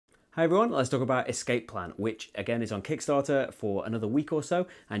Hi everyone, let's talk about Escape Plan, which again is on Kickstarter for another week or so,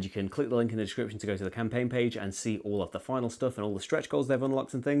 and you can click the link in the description to go to the campaign page and see all of the final stuff and all the stretch goals they've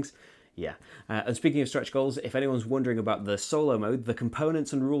unlocked and things. Yeah, and speaking of stretch goals, if anyone's wondering about the solo mode, the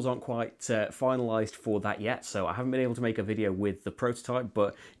components and rules aren't quite finalised for that yet, so I haven't been able to make a video with the prototype,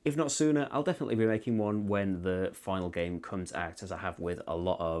 but if not sooner, I'll definitely be making one when the final game comes out, as I have with a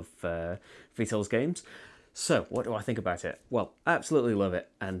lot of Vito's games. So, what do I think about it? Well, I absolutely love it,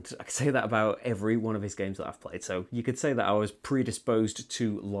 and I can say that about every one of his games that I've played, so you could say that I was predisposed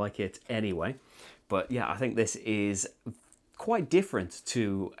to like it anyway. But yeah, I think this is quite different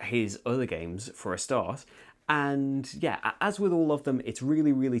to his other games for a start, and yeah, as with all of them, it's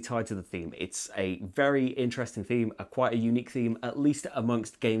really tied to the theme. It's a very interesting theme, quite a unique theme, at least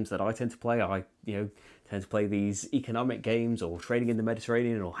amongst games that I tend to play. I tend to play these economic games or trading in the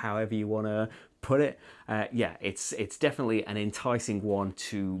Mediterranean or however you want to put it. Yeah, it's definitely an enticing one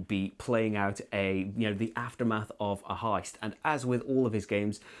to be playing out the aftermath of a heist. And as with all of his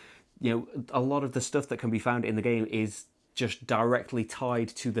games, a lot of the stuff that can be found in the game is just directly tied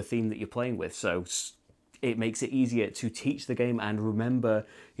to the theme that you're playing with. So it makes it easier to teach the game and remember,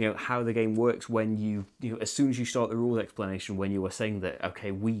 how the game works when you as soon as you start the rules explanation, when you were saying that,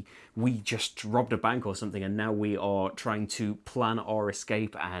 okay, we just robbed a bank or something, and now we are trying to plan our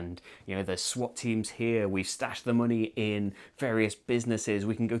escape, and there's SWAT teams here, we've stashed the money in various businesses,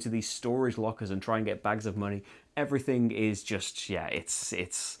 we can go to these storage lockers and try and get bags of money. Everything is just, yeah,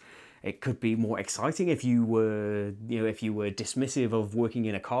 it could be more exciting if you were, dismissive of working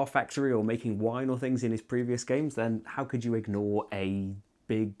in a car factory or making wine or things in his previous games. Then how could you ignore a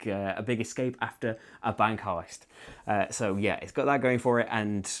big escape after a bank heist? So yeah, it's got that going for it,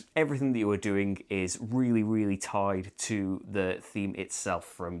 and everything that you were doing is really tied to the theme itself.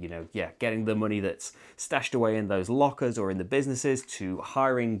 From getting the money that's stashed away in those lockers or in the businesses, to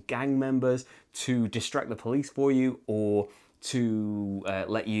hiring gang members to distract the police for you, or to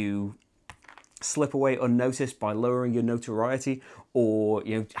let you slip away unnoticed by lowering your notoriety, or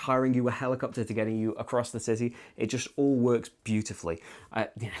hiring you a helicopter to getting you across the city. It just all works beautifully. I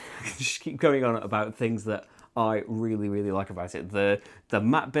just keep going on about things that I really like about it. The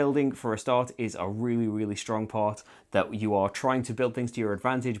map building, for a start, is a really strong part, that you are trying to build things to your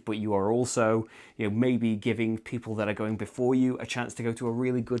advantage, but you are also maybe giving people that are going before you a chance to go to a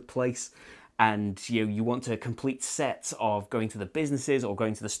really good place. And you want to complete sets of going to the businesses or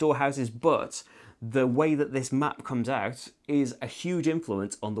going to the storehouses, but the way that this map comes out is a huge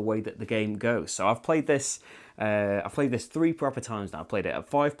influence on the way that the game goes. So I've played this 3 proper times now. I've played it at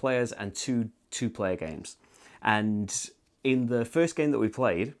 5 players and 2 2-player games. And in the first game that we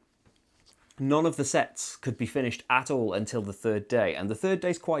played, none of the sets could be finished at all until the 3rd day. And the 3rd day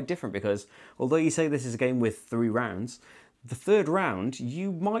is quite different, because although you say this is a game with 3 rounds, the 3rd round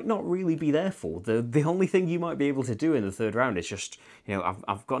you might not really be there for. The only thing you might be able to do in the 3rd round is just,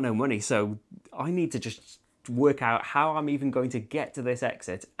 I've got no money, so I need to just work out how I'm even going to get to this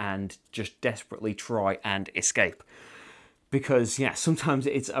exit and just desperately try and escape. Because yeah, sometimes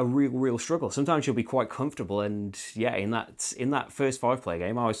it's a real struggle. Sometimes you'll be quite comfortable, and yeah, in that first 5-player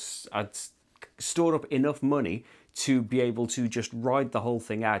game, I'd stored up enough money to be able to just ride the whole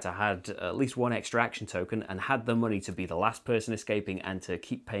thing out. I had at least 1 extraction token and had the money to be the last person escaping and to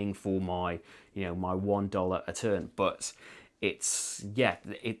keep paying for my, my $1 a turn. But it's, yeah,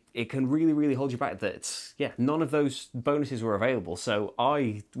 it can really hold you back. That, yeah, none of those bonuses were available, so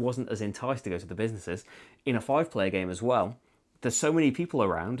I wasn't as enticed to go to the businesses. In a 5-player game as well, there's so many people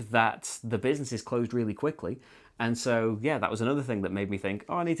around that the businesses closed really quickly. And so, yeah, that was another thing that made me think,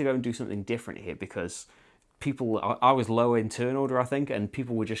 oh, I need to go and do something different here, because I was lower in turn order, I think, and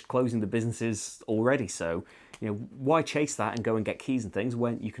people were just closing the businesses already. So, why chase that and go and get keys and things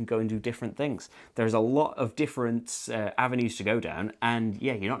when you can go and do different things? There's a lot of different avenues to go down, and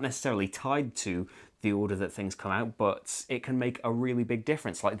yeah, you're not necessarily tied to the order that things come out, but it can make a really big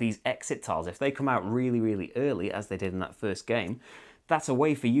difference. Like these exit tiles, if they come out really early, as they did in that first game, that's a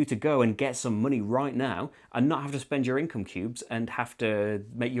way for you to go and get some money right now and not have to spend your income cubes and have to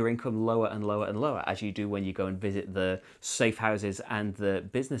make your income lower and lower, as you do when you go and visit the safe houses and the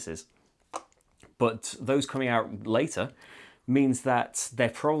businesses. But those coming out later means that they're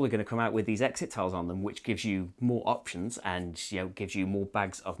probably going to come out with these exit tiles on them, which gives you more options and gives you more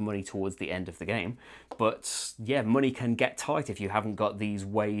bags of money towards the end of the game. But yeah, money can get tight if you haven't got these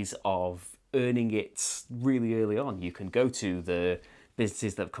ways of earning it really early on. You can go to the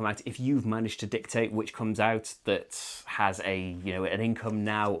businesses that have come out if you've managed to dictate which comes out that has a an income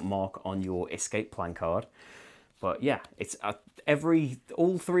now mark on your escape plan card. But yeah, it's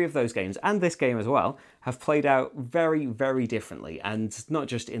all three of those games and this game as well have played out very, very differently, and not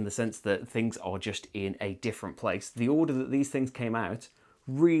just in the sense that things are just in a different place. The order that these things came out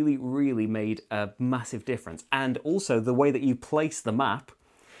really, really made a massive difference, and also the way that you place the map,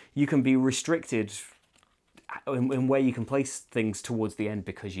 you can be restricted in where you can place things towards the end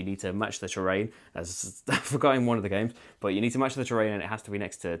because you need to match the terrain. As I've forgotten one of the games, but you need to match the terrain and it has to be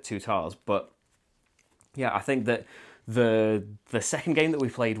next to 2 tiles. But yeah, I think that the second game that we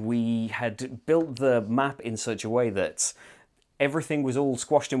played, we had built the map in such a way that everything was all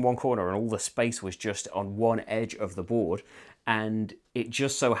squashed in one corner and all the space was just on one edge of the board. And it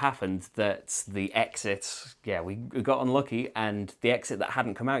just so happened that the exit, yeah, we got unlucky, and the exit that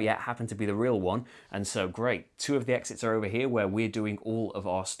hadn't come out yet happened to be the real one. And so great, 2 of the exits are over here where we're doing all of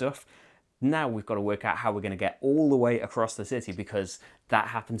our stuff. Now we've got to work out how we're going to get all the way across the city, because that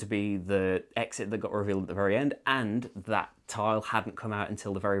happened to be the exit that got revealed at the very end, and that tile hadn't come out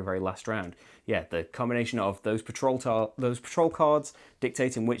until the very, very last round. Yeah, the combination of those patrol cards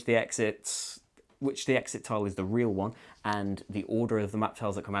dictating which the exit tile is the real one, and the order of the map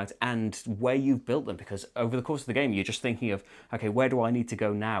tiles that come out, and where you've built them, because over the course of the game you're just thinking of, okay, where do I need to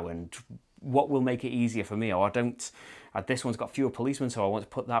go now, and what will make it easier for me? Or this one's got fewer policemen, so I want to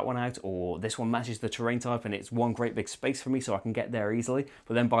put that one out, or this one matches the terrain type and it's one great big space for me so I can get there easily.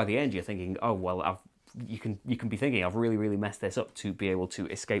 But then by the end you're thinking, oh well, you can be thinking, I've really, really messed this up to be able to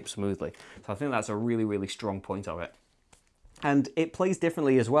escape smoothly. So I think that's a really, really strong point of it. And it plays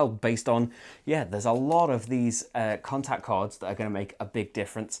differently as well based on, yeah, there's a lot of these contact cards that are going to make a big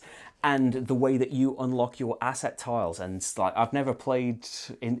difference, and the way that you unlock your asset tiles. And like, I've never played,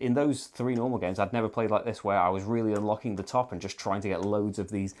 in those 3 normal games, I'd never played like this, where I was really unlocking the top and just trying to get loads of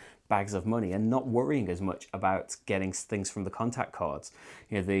these bags of money and not worrying as much about getting things from the contact cards.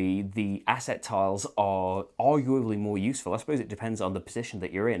 You know, the asset tiles are arguably more useful. I suppose it depends on the position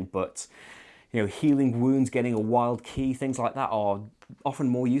that you're in, but you know, healing wounds, getting a wild key, things like that are often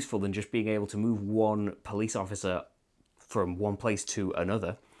more useful than just being able to move one police officer from one place to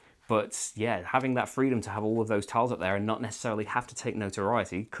another. But yeah, having that freedom to have all of those tiles up there and not necessarily have to take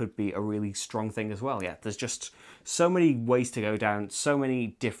notoriety could be a really strong thing as well. Yeah, there's just so many ways to go down, so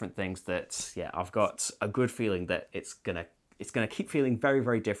many different things that, yeah, I've got a good feeling that it's gonna keep feeling very,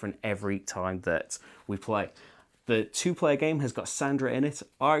 very different every time that we play. The 2-player game has got Sandra in it.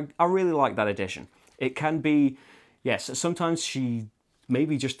 I really like that addition. It can be, yes, sometimes she,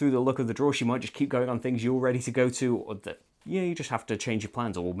 maybe just through the luck of the draw, she might just keep going on things you're ready to go to, or that, yeah, you just have to change your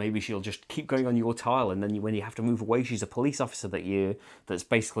plans, or maybe she'll just keep going on your tile, and then when you have to move away, she's a police officer that's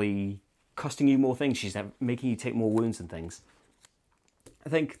basically costing you more things. She's making you take more wounds and things. I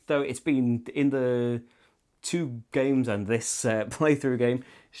think, though, it's been in the 2 games and this playthrough game,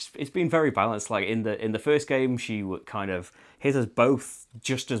 it's been very balanced. Like in the first game, she would kind of hit us both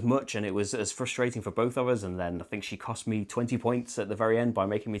just as much, and it was as frustrating for both of us. And then I think she cost me 20 points at the very end by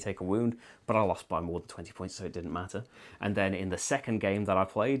making me take a wound, but I lost by more than 20 points, so it didn't matter. And then in the second game that I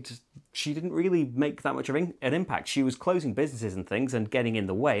played, she didn't really make that much of an impact. She was closing businesses and things and getting in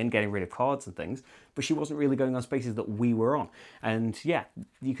the way and getting rid of cards and things, but she wasn't really going on spaces that we were on. And yeah,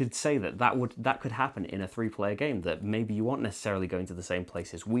 you could say that could happen in a 3-player game, that maybe you aren't necessarily going to the same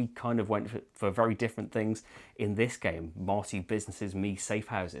places. We kind of went for very different things in this game. Marty businesses, me safe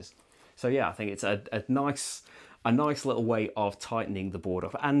houses. So yeah, I think it's a nice little way of tightening the board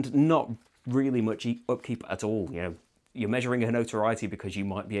up, and not really much upkeep at all. You know, you're measuring her notoriety because you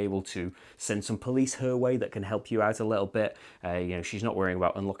might be able to send some police her way that can help you out a little bit. You know, she's not worrying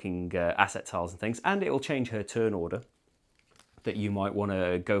about unlocking asset tiles and things, and it will change her turn order. That you might want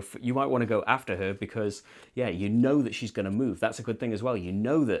to go after her because, yeah, you know that she's going to move. That's a good thing as well. You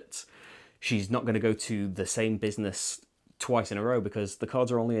know that she's not going to go to the same business twice in a row because the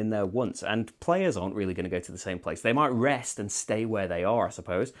cards are only in there once, and players aren't really going to go to the same place. They might rest and stay where they are, I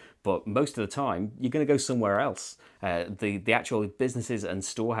suppose, but most of the time you're going to go somewhere else. The actual businesses and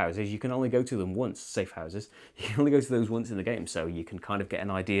storehouses, you can only go to them once. Safe houses, you can only go to those once in the game, so you can kind of get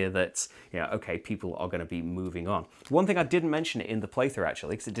an idea that, you know, okay, people are going to be moving on. One thing I didn't mention in the playthrough,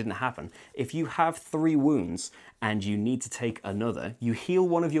 actually, because it didn't happen, if you have 3 wounds and you need to take another, you heal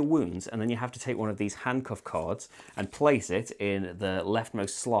one of your wounds, and then you have to take one of these handcuff cards and place it in the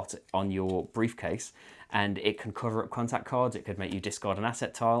leftmost slot on your briefcase, and it can cover up contact cards. It could make you discard an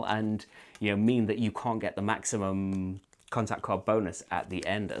asset tile, and, you know, mean that you can't get the maximum contact card bonus at the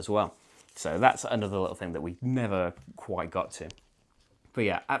end as well. So that's another little thing that we never quite got to. But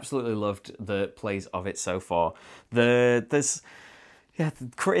yeah, absolutely loved the plays of it so far. There's, yeah, the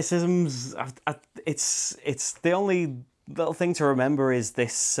criticisms, it's the only little thing to remember is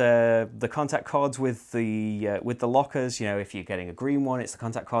this: the contact cards with the lockers. You know, if you're getting a green one, it's the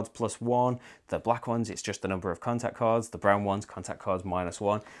contact cards +1. The black ones, it's just the number of contact cards. The brown ones, contact cards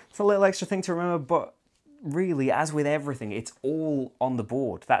 -1. It's a little extra thing to remember, but really, as with everything, it's all on the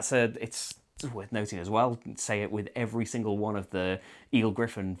board. It's worth noting as well. Say it with every single one of the Eagle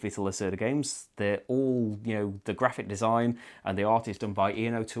Gryphon Vital Lacerda games. They're all, you know, the graphic design and the art is done by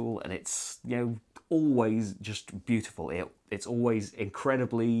Ian O'Toole, and it's, you know, always just beautiful. It's always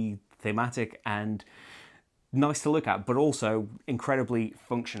incredibly thematic and nice to look at, but also incredibly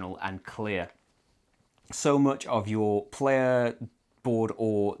functional and clear. So much of your player board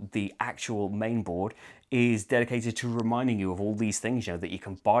or the actual main board is dedicated to reminding you of all these things, you know, that you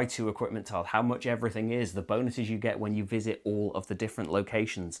can buy 2 equipment tiles, how much everything is, the bonuses you get when you visit all of the different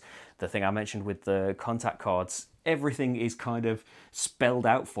locations. The thing I mentioned with the contact cards, everything is kind of spelled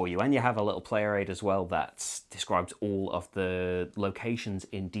out for you, and you have a little player aid as well that describes all of the locations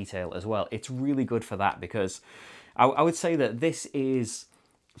in detail as well. It's really good for that, because I would say that this is,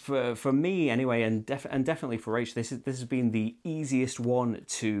 for me anyway, and definitely for H, this has been the easiest one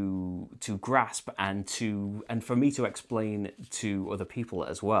to grasp and for me to explain to other people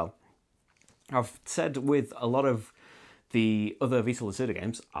as well. I've said with a lot of the other Vital Lacerda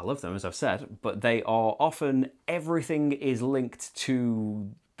games, I love them, as I've said, but they are often, everything is linked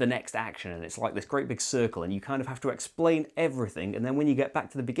to the next action, and it's like this great big circle, and you kind of have to explain everything, and then when you get back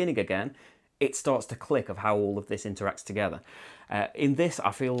to the beginning again, it starts to click of how all of this interacts together. In this,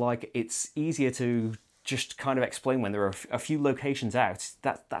 I feel like it's easier to just kind of explain when there are a few locations out.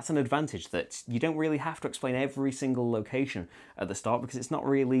 That's an advantage, that you don't really have to explain every single location at the start, because it's not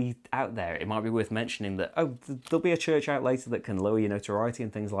really out there. It might be worth mentioning that, oh, there'll be a church out later that can lower your notoriety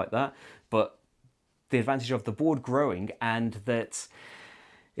and things like that, but the advantage of the board growing, and that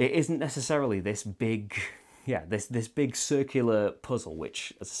it isn't necessarily this big, yeah, this big circular puzzle,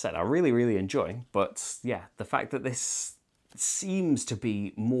 which, as I said, I really, really enjoy. But yeah, the fact that this seems to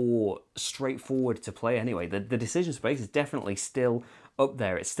be more straightforward to play anyway. The decision space is definitely still up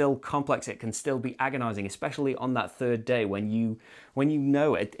there. It's still complex. It can still be agonizing, especially on that 3rd day when you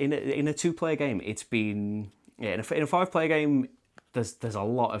know it. In a 2-player game, it's been, yeah, in a 5-player game, there's a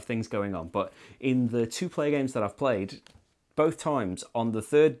lot of things going on. But in the 2-player games that I've played, both times on the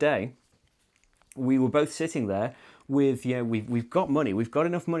 3rd day, we were both sitting there with, you know, we've got money, we've got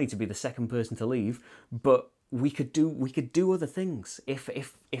enough money to be the second person to leave, but we could do other things.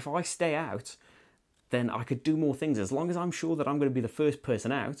 If I stay out, then I could do more things, as long as I'm sure that I'm going to be the first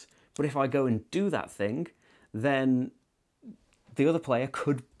person out. But if I go and do that thing, then the other player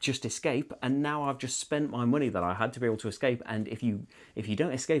could just escape, and now I've just spent my money that I had to be able to escape. And if you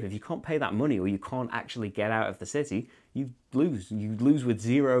don't escape, if you can't pay that money, or you can't actually get out of the city, you lose. You lose with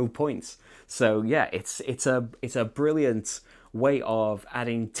 0 points. So yeah, it's a brilliant way of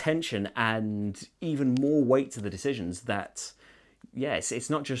adding tension and even more weight to the decisions. That, yes, it's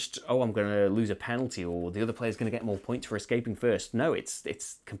not just, oh, I'm going to lose a penalty, or the other player's going to get more points for escaping first. No, it's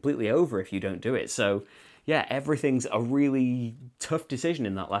completely over if you don't do it. So yeah, everything's a really tough decision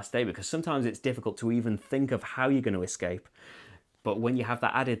in that last day, because sometimes it's difficult to even think of how you're going to escape. But when you have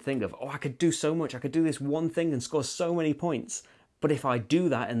that added thing of, oh, I could do so much, I could do this one thing and score so many points, but if I do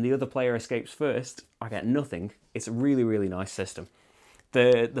that and the other player escapes first, I get nothing. It's a really, really nice system.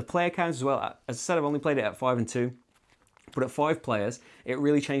 The player count as well, as I said, I've only played it at 5 and 2, but at 5 players, it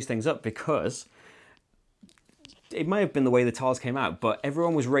really changed things up, because it may have been the way the tiles came out, but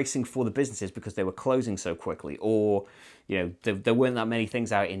everyone was racing for the businesses because they were closing so quickly, or, you know, there weren't that many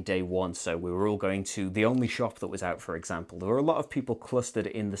things out in day 1, so we were all going to the only shop that was out, for example. There were a lot of people clustered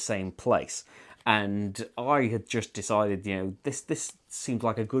in the same place, and I had just decided, you know, this seems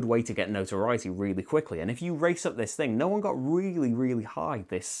like a good way to get notoriety really quickly. And if you race up this thing, no one got really, really high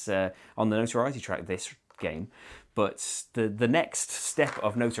this on the notoriety track this game. But the next step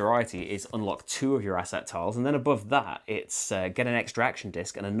of notoriety is unlock 2 of your asset tiles, and then above that, it's get an extraction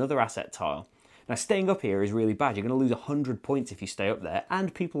disc and another asset tile. Now, staying up here is really bad. You're going to lose 100 points if you stay up there,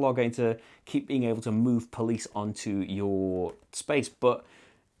 and people are going to keep being able to move police onto your space. But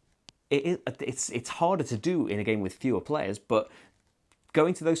it's harder to do in a game with fewer players, but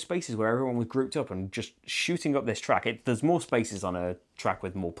going to those spaces where everyone was grouped up and just shooting up this track, there's more spaces on a track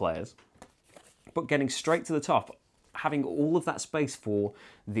with more players, but getting straight to the top, having all of that space for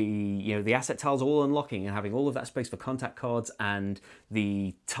the asset tiles all unlocking, and having all of that space for contact cards and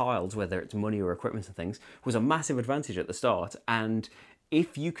the tiles, whether it's money or equipment and things, was a massive advantage at the start. And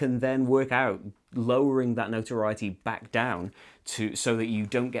if you can then work out lowering that notoriety back down so that you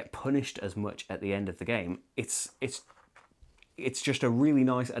don't get punished as much at the end of the game, it's it's just a really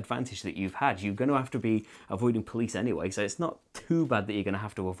nice advantage that you've had. You're going to have to be avoiding police anyway, so it's not too bad that you're going to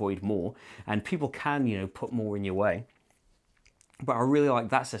have to avoid more, and people can, you know, put more in your way. But I really like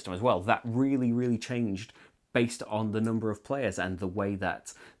that system as well. That really, really changed based on the number of players and the way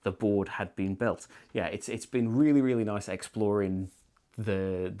that the board had been built. Yeah, it's been really, really nice exploring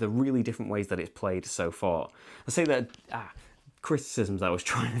the really different ways that it's played so far. I'll say that criticisms I was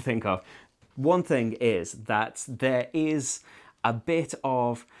trying to think of. One thing is that there is a bit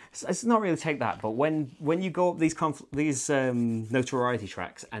of, it's not really take that, but when you go up these notoriety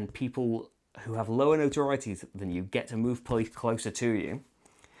tracks and people who have lower notoriety than you get to move police closer to you,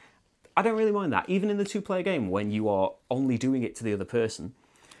 I don't really mind that. Even in the two-player game, when you are only doing it to the other person,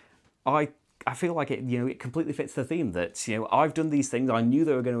 I feel like it, you know, it completely fits the theme that, you know, I've done these things, I knew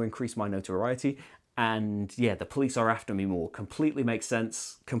they were going to increase my notoriety, and yeah, the police are after me more. Completely makes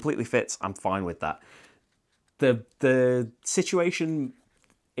sense, completely fits, I'm fine with that. The situation,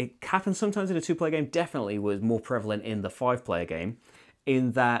 it happens sometimes in a two-player game, definitely was more prevalent in the five-player game,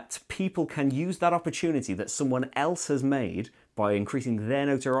 in that people can use that opportunity that someone else has made by increasing their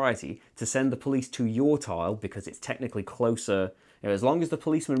notoriety to send the police to your tile because it's technically closer. You know, as long as the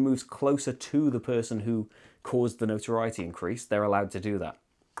policeman moves closer to the person who caused the notoriety increase, they're allowed to do that.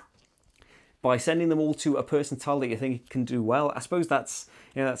 By sending them all to a person tile that you think can do well, I suppose that's,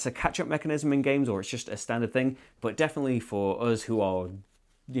 you know, that's a catch-up mechanism in games, or it's just a standard thing. But definitely for us who are,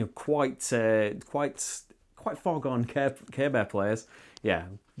 you know, quite far gone Care Bear players, yeah,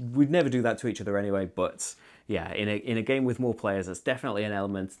 we'd never do that to each other anyway. But yeah, in a game with more players, it's definitely an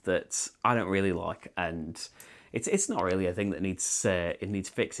element that I don't really like, and it's not really a thing that needs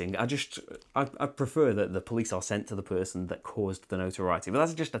fixing. I prefer that the police are sent to the person that caused the notoriety, but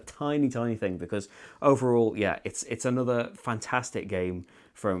that's just a tiny thing, because overall, yeah, it's another fantastic game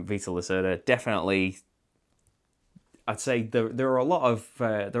from Vital Lacerda. Definitely, I'd say there are a lot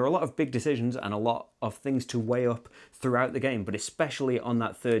of big decisions and a lot of things to weigh up throughout the game, but especially on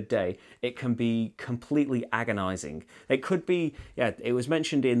that third day, it can be completely agonizing. It could be, yeah, it was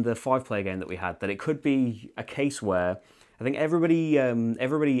mentioned in the five-player game that we had that it could be a case where I think everybody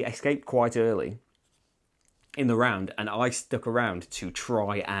escaped quite early in the round, and I stuck around to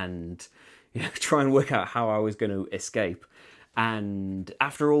try and work out how I was going to escape. And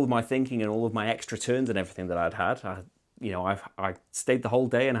after all of my thinking and all of my extra turns and everything that I'd had, I stayed the whole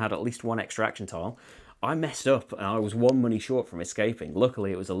day and had at least one extra action tile. I messed up and I was one money short from escaping.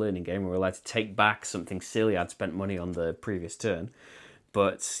 Luckily, it was a learning game. We were allowed to take back something silly I'd spent money on the previous turn.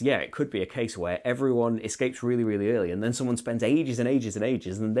 But yeah, it could be a case where everyone escapes really, really early, and then someone spends ages and ages and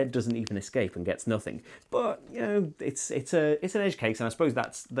ages, and then doesn't even escape and gets nothing. But you know, it's an edge case, and I suppose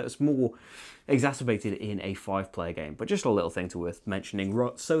that's more exacerbated in a five-player game. But just a little thing to worth mentioning,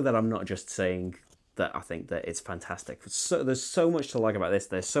 so that I'm not just saying that I think that it's fantastic. So there's so much to like about this.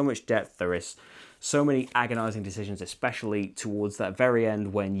 There's so much depth. There is so many agonizing decisions, especially towards that very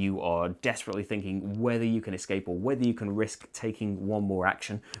end when you are desperately thinking whether you can escape or whether you can risk taking one more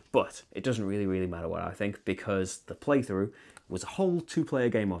action. But it doesn't really matter what I think, because the playthrough was a whole two-player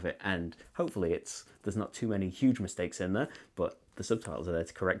game of it, and hopefully there's not too many huge mistakes in there, but the subtitles are there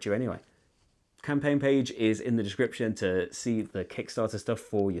to correct you anyway. Campaign page is in the description to see the Kickstarter stuff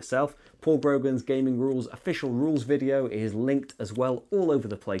for yourself. Paul Grogan's Gaming Rules official rules video is linked as well all over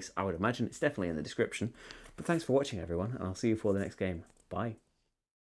the place, I would imagine. It's definitely in the description. But thanks for watching, everyone, and I'll see you for the next game. Bye.